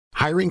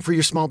Hiring for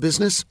your small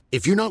business?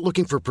 If you're not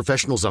looking for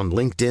professionals on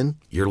LinkedIn,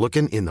 you're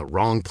looking in the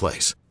wrong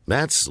place.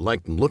 That's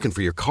like looking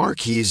for your car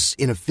keys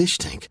in a fish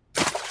tank.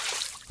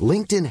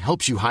 LinkedIn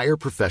helps you hire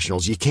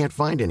professionals you can't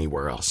find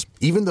anywhere else,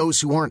 even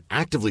those who aren't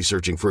actively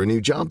searching for a new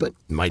job but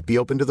might be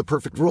open to the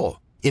perfect role.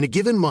 In a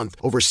given month,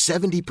 over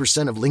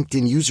 70% of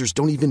LinkedIn users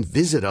don't even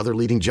visit other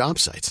leading job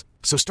sites.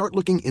 So start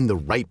looking in the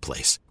right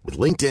place. With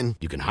LinkedIn,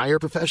 you can hire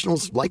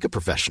professionals like a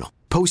professional.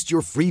 Post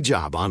your free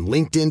job on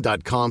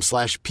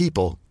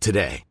linkedin.com/people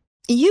today.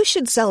 You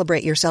should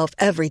celebrate yourself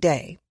every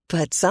day,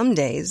 but some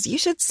days you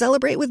should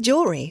celebrate with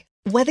jewelry.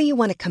 Whether you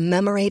want to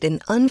commemorate an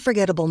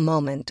unforgettable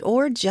moment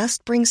or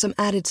just bring some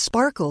added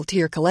sparkle to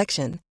your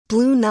collection,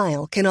 Blue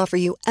Nile can offer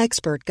you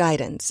expert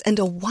guidance and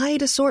a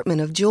wide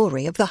assortment of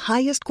jewelry of the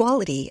highest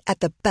quality at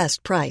the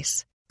best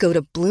price. Go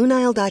to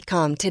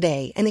BlueNile.com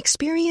today and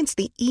experience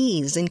the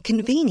ease and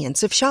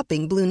convenience of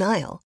shopping Blue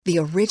Nile, the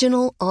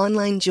original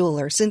online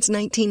jeweler since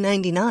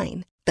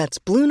 1999. That's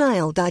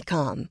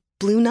BlueNile.com.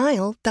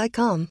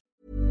 BlueNile.com.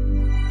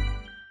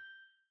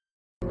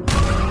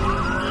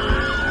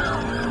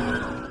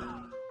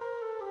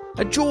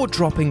 A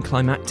jaw-dropping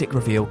climactic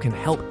reveal can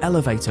help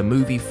elevate a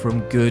movie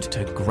from good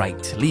to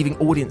great, leaving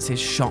audiences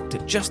shocked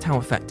at just how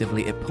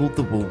effectively it pulled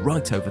the wool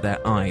right over their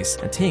eyes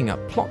and teeing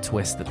up plot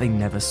twists that they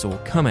never saw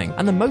coming.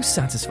 And the most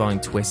satisfying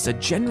twists are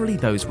generally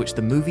those which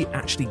the movie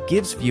actually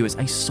gives viewers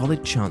a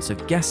solid chance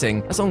of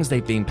guessing, as long as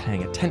they've been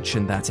paying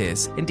attention, that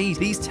is. Indeed,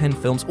 these 10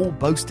 films all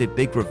boasted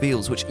big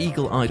reveals which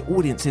eagle-eyed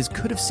audiences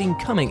could have seen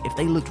coming if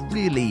they looked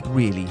really,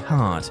 really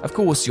hard. Of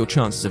course, your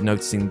chances of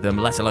noticing them,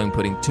 let alone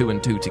putting 2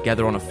 and 2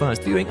 together on a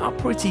first viewing, are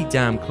pretty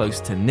damn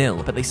close to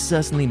nil, but they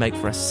certainly make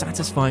for a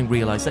satisfying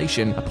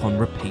realization upon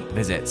repeat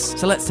visits.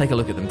 So let's take a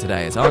look at them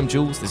today. As I'm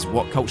Jules, this is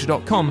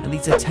WhatCulture.com, and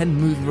these are 10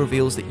 movie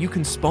reveals that you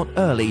can spot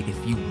early if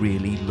you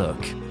really look.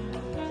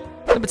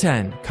 Number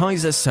 10.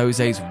 Keyser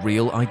Söze's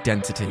real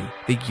identity,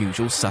 The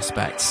Usual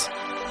Suspects.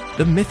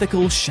 The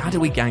mythical,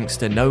 shadowy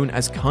gangster known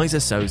as Keyser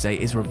Söze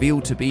is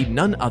revealed to be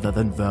none other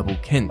than Verbal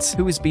Kint,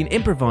 who has been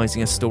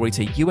improvising a story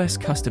to US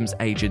Customs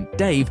agent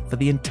Dave for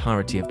the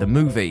entirety of the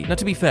movie. Now,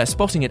 to be fair,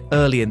 spotting it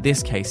early in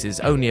this case is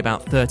only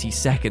about 30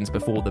 seconds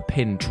before the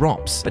pin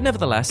drops, but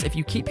nevertheless, if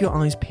you keep your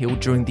eyes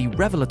peeled during the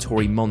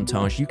revelatory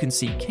montage, you can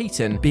see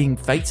Keaton being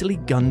fatally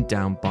gunned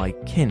down by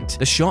Kint.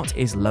 The shot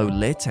is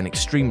low-lit and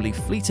extremely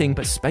fleeting,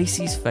 but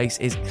Spacey's face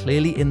is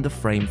clearly in the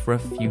frame for a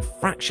few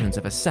fractions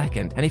of a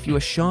second, and if you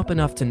are sharp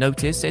enough to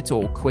notice it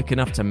or quick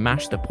enough to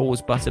mash the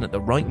pause button at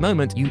the right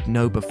moment, you'd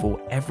know before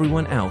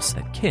everyone else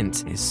that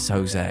Kint is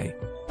Söze.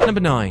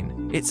 Number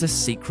 9. It's a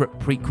secret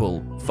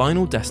prequel,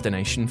 Final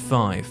Destination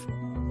 5.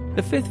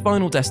 The fifth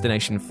Final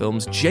Destination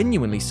film's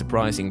genuinely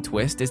surprising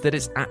twist is that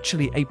it's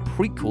actually a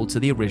prequel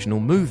to the original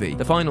movie.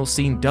 The final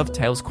scene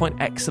dovetails quite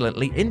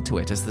excellently into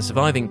it, as the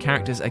surviving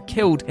characters are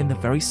killed in the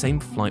very same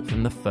flight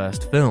from the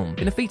first film.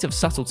 In a feat of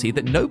subtlety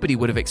that nobody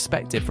would have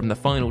expected from the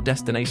Final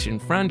Destination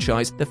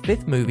franchise, the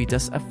fifth movie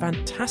does a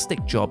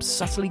fantastic job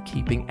subtly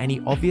keeping any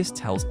obvious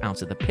tells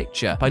out of the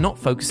picture, by not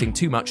focusing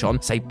too much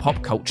on, say,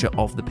 pop culture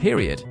of the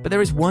period. But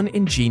there is one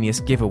ingenious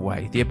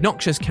giveaway. The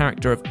obnoxious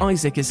character of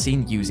Isaac is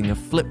seen using a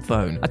flip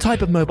phone, a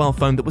type of mobile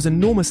phone that was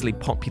enormously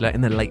popular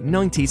in the late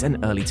 90s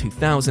and early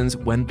 2000s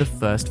when the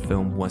first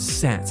film was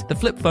set. The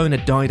flip phone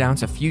had died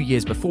out a few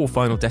years before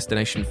Final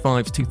Destination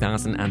 5's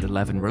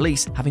 2011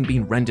 release, having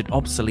been rendered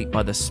obsolete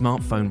by the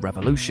smartphone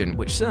revolution,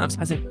 which serves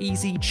as an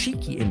easy,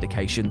 cheeky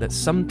indication that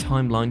some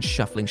timeline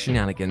shuffling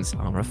shenanigans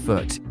are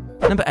afoot.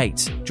 Number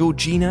 8.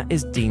 Georgina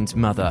is Dean's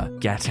mother.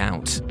 Get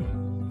Out.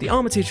 The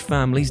Armitage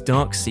family's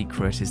dark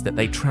secret is that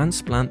they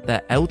transplant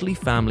their elderly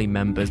family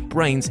members'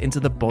 brains into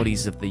the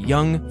bodies of the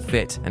young,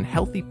 fit, and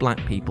healthy black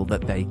people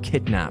that they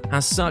kidnap.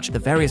 As such, the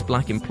various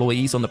black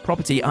employees on the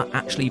property are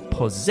actually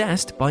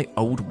possessed by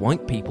old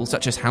white people,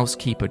 such as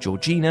housekeeper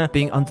Georgina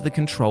being under the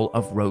control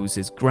of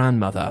Rose's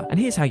grandmother. And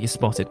here's how you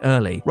spot it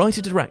early.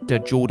 Writer-director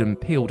Jordan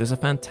Peele does a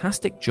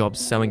fantastic job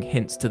sowing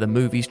hints to the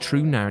movie's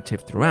true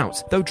narrative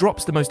throughout, though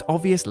drops the most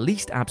obvious,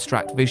 least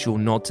abstract visual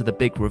nod to the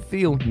big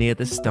reveal near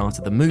the start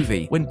of the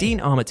movie. When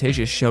Dean Armitage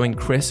is showing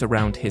Chris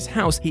around his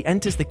house, he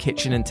enters the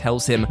kitchen and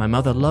tells him, "My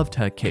mother loved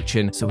her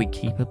kitchen, so we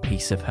keep a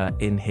piece of her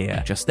in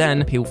here." Just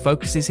then, Peele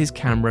focuses his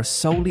camera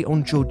solely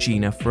on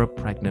Georgina for a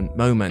pregnant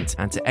moment,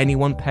 and to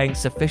anyone paying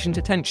sufficient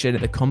attention,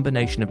 the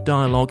combination of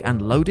dialogue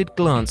and loaded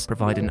glance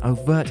provide an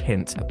overt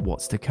hint at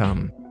what's to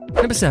come.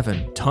 Number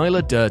 7.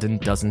 Tyler Durden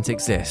doesn't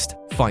exist.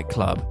 Fight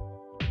Club.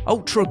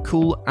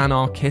 Ultra-cool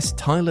anarchist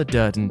Tyler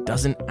Durden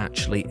doesn't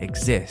actually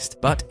exist,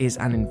 but is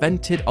an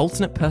invented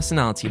alternate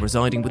personality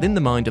residing within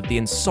the mind of the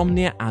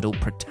insomnia adult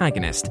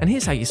protagonist. And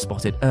here's how you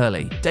spot it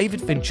early.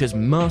 David Fincher's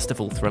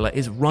masterful thriller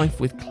is rife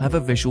with clever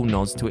visual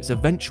nods to its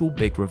eventual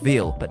big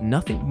reveal, but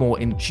nothing more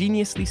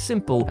ingeniously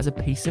simple as a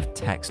piece of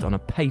text on a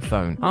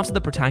payphone. After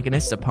the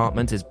protagonist's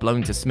apartment is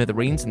blown to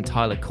smithereens and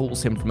Tyler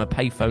calls him from a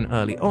payphone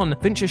early on,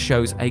 Fincher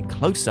shows a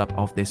close-up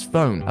of this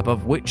phone,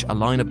 above which a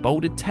line of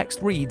bolded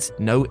text reads,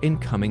 "No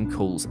incoming incoming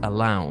calls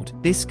allowed.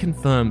 This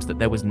confirms that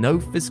there was no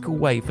physical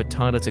way for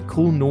Tyler to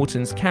call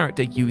Norton's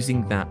character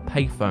using that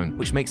payphone,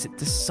 which makes it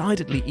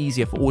decidedly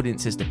easier for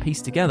audiences to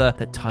piece together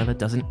that Tyler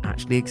doesn't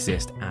actually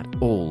exist at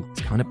all.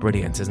 It's kind of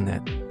brilliant, isn't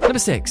it? Number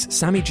 6,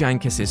 Sammy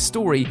Jankis'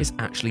 story is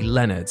actually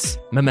Leonard's.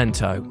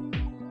 Memento.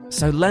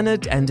 So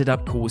Leonard ended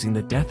up causing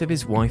the death of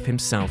his wife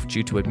himself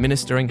due to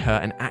administering her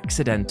an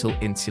accidental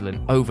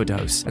insulin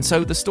overdose. And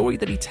so the story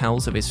that he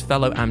tells of his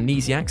fellow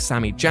amnesiac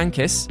Sammy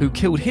Jankis, who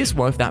killed his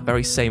wife that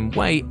very same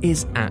way,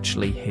 is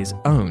actually his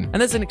own.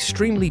 And there's an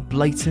extremely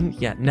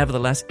blatant yet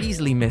nevertheless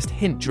easily missed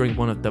hint during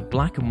one of the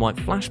black and white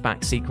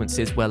flashback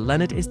sequences where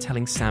Leonard is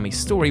telling Sammy's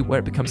story, where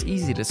it becomes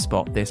easy to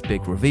spot this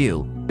big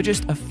reveal. For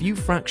just a few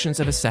fractions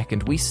of a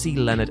second, we see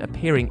Leonard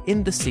appearing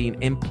in the scene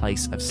in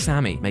place of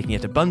Sammy, making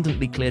it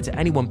abundantly clear to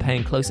anyone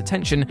paying close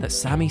attention that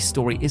Sammy's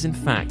story is in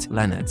fact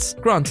Leonard's.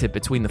 Granted,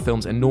 between the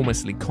film's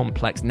enormously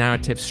complex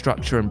narrative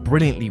structure and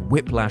brilliantly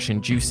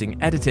whiplash-inducing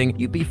editing,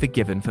 you'd be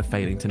forgiven for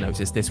failing to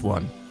notice this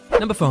one.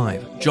 Number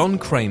 5. John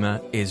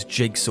Kramer is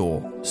Jigsaw.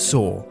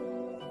 Saw.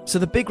 So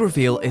the big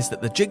reveal is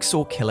that the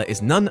Jigsaw killer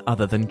is none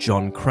other than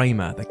John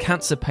Kramer, the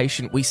cancer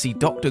patient we see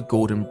Dr.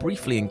 Gordon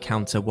briefly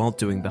encounter while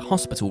doing the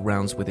hospital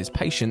rounds with his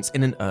patients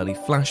in an early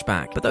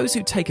flashback. But those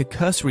who take a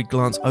cursory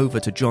glance over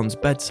to John's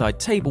bedside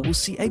table will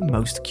see a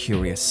most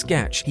curious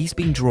sketch. He's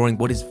been drawing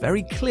what is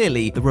very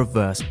clearly the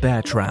reverse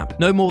bear trap.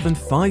 No more than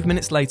 5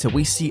 minutes later,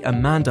 we see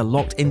Amanda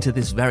locked into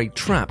this very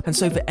trap, and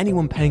so for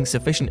anyone paying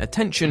sufficient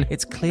attention,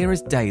 it's clear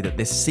as day that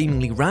this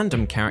seemingly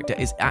random character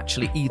is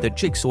actually either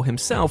Jigsaw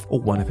himself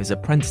or one of his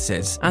apprentices.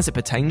 As it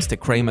pertains to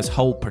Kramer's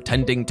whole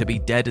pretending to be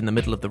dead in the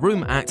middle of the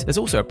room act, there's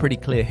also a pretty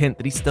clear hint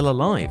that he's still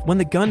alive. When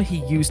the gun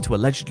he used to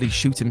allegedly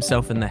shoot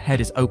himself in the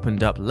head is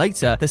opened up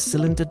later, the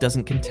cylinder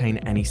doesn't contain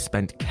any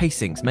spent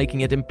casings,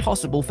 making it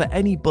impossible for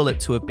any bullet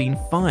to have been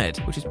fired,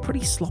 which is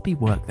pretty sloppy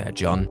work there,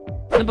 John.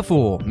 Number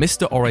 4,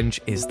 Mr.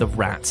 Orange is the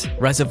Rat.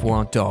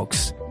 Reservoir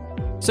Dogs.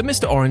 So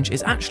Mr. Orange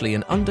is actually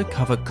an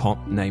undercover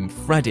cop named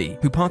Freddy,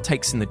 who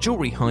partakes in the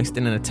jewelry heist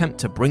in an attempt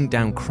to bring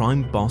down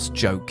crime boss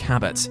Joe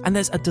Cabot. And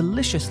there's a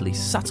deliciously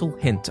subtle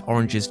hint to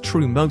Orange's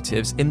true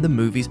motives in the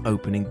movie's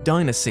opening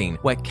diner scene,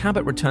 where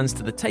Cabot returns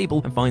to the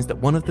table and finds that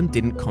one of them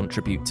didn't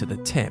contribute to the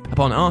tip.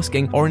 Upon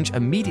asking, Orange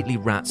immediately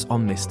rats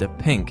on Mr.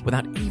 Pink,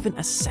 without even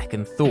a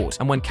second thought.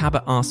 And when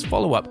Cabot asks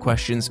follow-up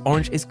questions,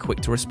 Orange is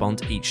quick to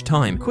respond each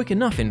time. Quick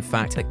enough, in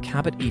fact, that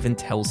Cabot even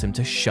tells him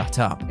to shut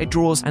up. It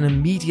draws an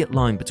immediate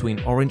line between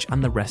Orange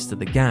and the rest of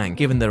the gang,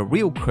 given that a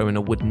real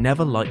criminal would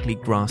never likely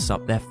grass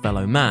up their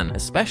fellow man,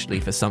 especially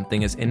for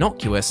something as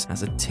innocuous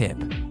as a tip.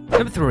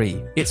 Number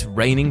 3, it's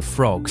Raining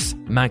Frogs.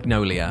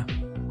 Magnolia.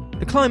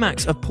 The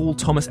climax of Paul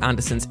Thomas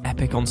Anderson's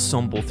epic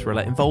ensemble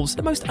thriller involves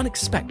the most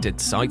unexpected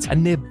sight, a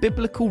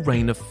near-biblical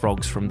rain of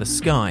frogs from the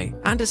sky.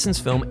 Anderson's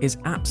film is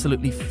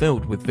absolutely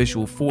filled with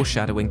visual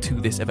foreshadowing to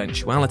this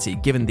eventuality,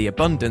 given the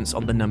abundance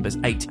on the numbers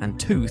 8 and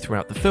 2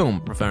 throughout the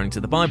film, referring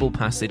to the Bible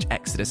passage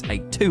Exodus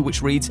 8:2,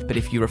 which reads, "But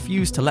if you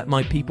refuse to let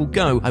my people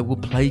go, I will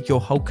plague your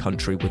whole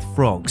country with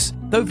frogs."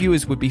 Though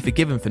viewers would be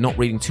forgiven for not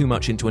reading too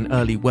much into an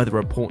early weather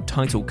report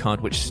title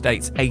card which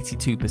states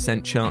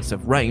 82% chance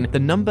of rain, the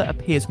number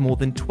appears more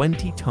than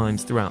 20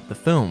 times throughout the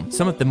film.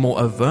 Some of the more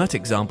overt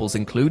examples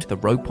include the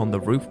rope on the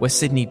roof where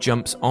Sidney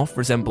jumps off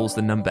resembles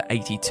the number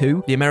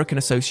 82, the American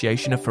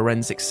Association of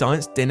Forensic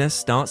Science dinner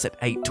starts at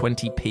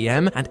 8:20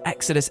 p.m, and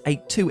Exodus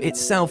 8:2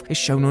 itself is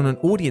shown on an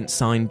audience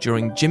sign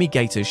during Jimmy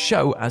Gator's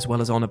show, as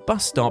well as on a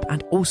bus stop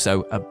and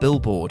also a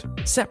billboard.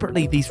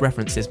 Separately, these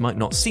references might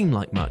not seem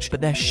like much, but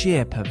their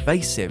sheer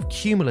pervasive,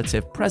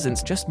 cumulative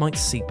presence just might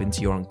seep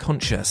into your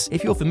unconscious.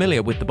 If you're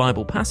familiar with the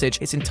Bible passage,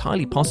 it's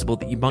entirely possible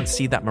that you might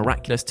see that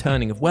miraculous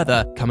turning of weather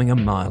coming a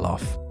mile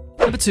off.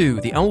 Number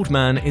 2, the old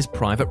man is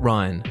Private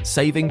Ryan.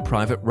 Saving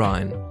Private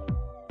Ryan.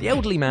 The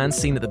elderly man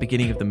seen at the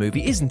beginning of the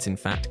movie isn't in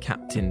fact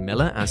Captain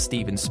Miller, as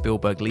Steven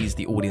Spielberg leads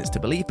the audience to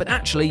believe, but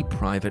actually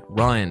Private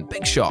Ryan.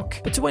 Big shock.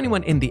 But to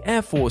anyone in the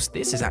Air Force,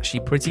 this is actually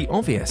pretty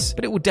obvious,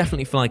 but it will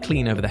definitely fly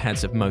clean over the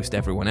heads of most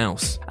everyone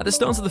else. At the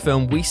start of the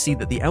film, we see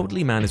that the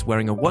elderly man is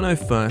wearing a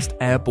 101st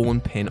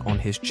Airborne pin on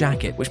his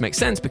jacket, which makes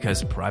sense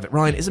because Private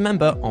Ryan is a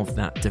member of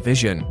that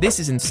division. This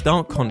is in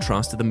stark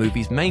contrast to the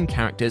movie's main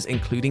characters,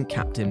 including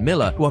Captain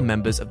Miller, who are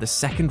members of the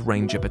 2nd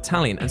Ranger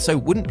Battalion, and so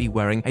wouldn't be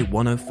wearing a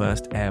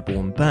 101st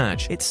Airborne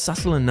badge. It's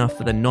subtle enough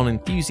for the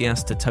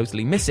non-enthusiast to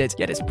totally miss it,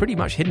 yet it's pretty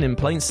much hidden in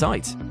plain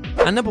sight.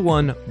 And number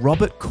 1,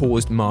 Robert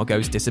caused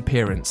Margot's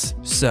disappearance.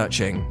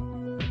 Searching.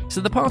 So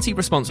the party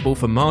responsible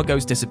for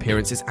Margot's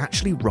disappearance is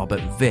actually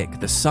Robert Vick,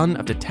 the son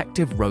of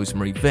Detective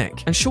Rosemary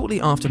Vick. And shortly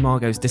after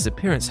Margot's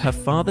disappearance, her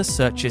father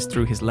searches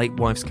through his late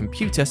wife's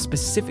computer,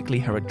 specifically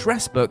her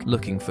address book,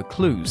 looking for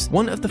clues.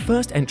 One of the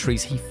first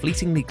entries he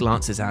fleetingly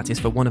glances at is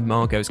for one of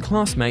Margot's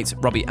classmates,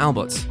 Robbie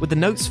Albert, with the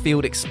notes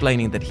field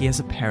explaining that he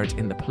has a parent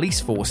in the police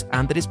force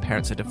and that his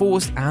parents are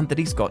divorced and that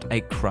he's got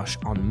a crush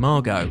on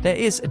Margot. There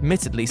is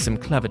admittedly some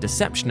clever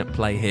deception at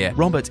play here.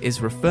 Robert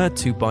is referred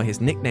to by his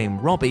nickname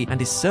Robbie and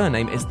his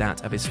surname is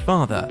that of his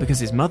father, because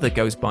his mother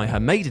goes by her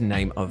maiden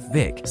name of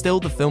Vic. Still,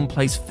 the film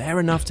plays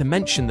fair enough to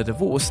mention the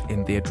divorce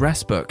in the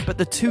address book, but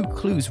the two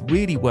clues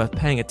really worth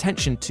paying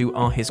attention to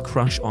are his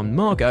crush on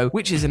Margot,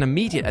 which is an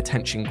immediate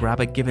attention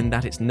grabber given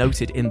that it's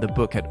noted in the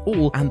book at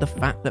all, and the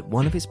fact that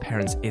one of his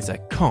parents is a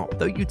cop.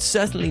 Though you'd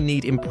certainly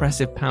need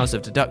impressive powers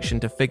of deduction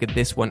to figure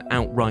this one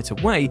out right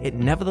away, it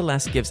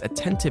nevertheless gives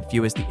attentive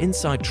viewers the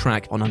inside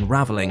track on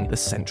unraveling the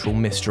central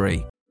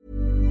mystery.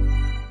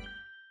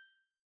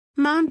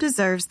 Mom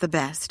deserves the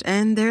best,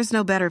 and there's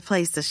no better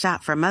place to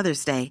shop for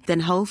Mother's Day than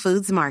Whole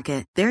Foods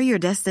Market. They're your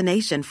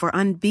destination for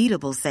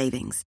unbeatable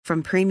savings,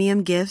 from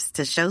premium gifts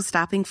to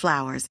show-stopping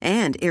flowers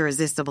and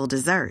irresistible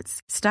desserts.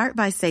 Start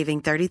by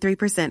saving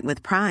 33%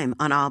 with Prime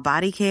on all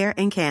body care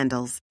and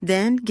candles.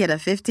 Then get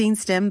a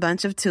 15-stem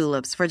bunch of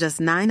tulips for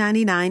just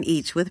 $9.99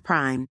 each with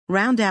Prime.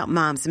 Round out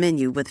Mom's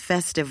menu with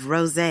festive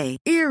rosé,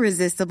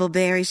 irresistible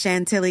berry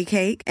chantilly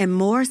cake, and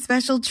more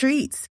special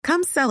treats.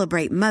 Come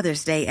celebrate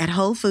Mother's Day at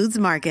Whole Foods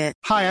Market.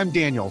 Hi, I'm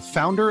Daniel,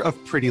 founder of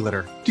Pretty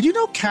Litter. Did you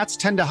know cats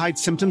tend to hide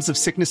symptoms of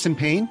sickness and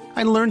pain?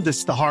 I learned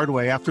this the hard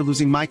way after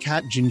losing my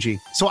cat, Gingy.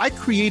 So I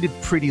created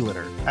Pretty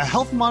Litter, a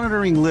health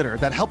monitoring litter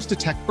that helps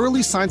detect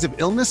early signs of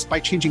illness by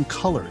changing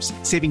colors,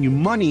 saving you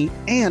money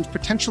and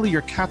potentially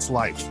your cat's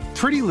life.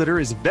 Pretty Litter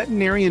is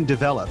veterinarian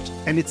developed,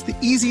 and it's the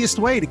easiest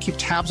way to keep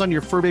tabs on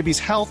your fur baby's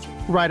health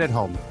right at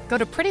home. Go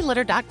to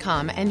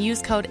prettylitter.com and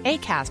use code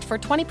ACAST for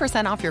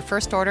 20% off your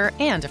first order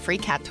and a free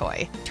cat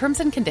toy. Terms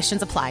and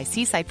conditions apply.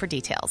 See site for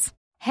details.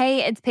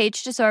 Hey, it's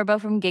Paige DeSorbo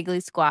from Giggly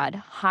Squad.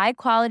 High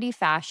quality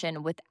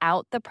fashion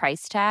without the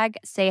price tag.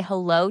 Say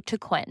hello to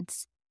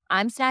Quince.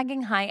 I'm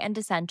snagging high-end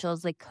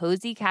essentials like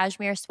cozy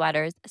cashmere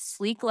sweaters,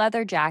 sleek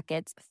leather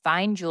jackets,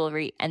 fine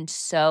jewelry, and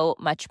so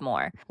much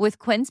more. With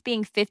Quince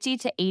being 50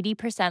 to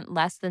 80%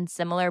 less than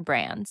similar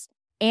brands.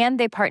 And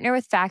they partner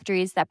with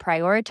factories that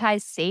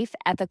prioritize safe,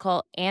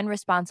 ethical, and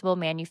responsible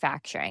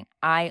manufacturing.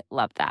 I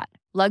love that.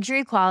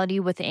 Luxury quality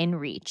within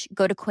reach.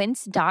 Go to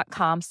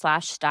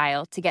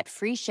quince.com/style to get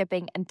free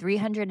shipping and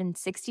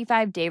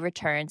 365-day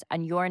returns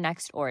on your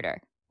next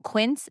order.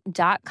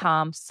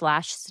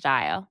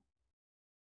 Quince.com/style.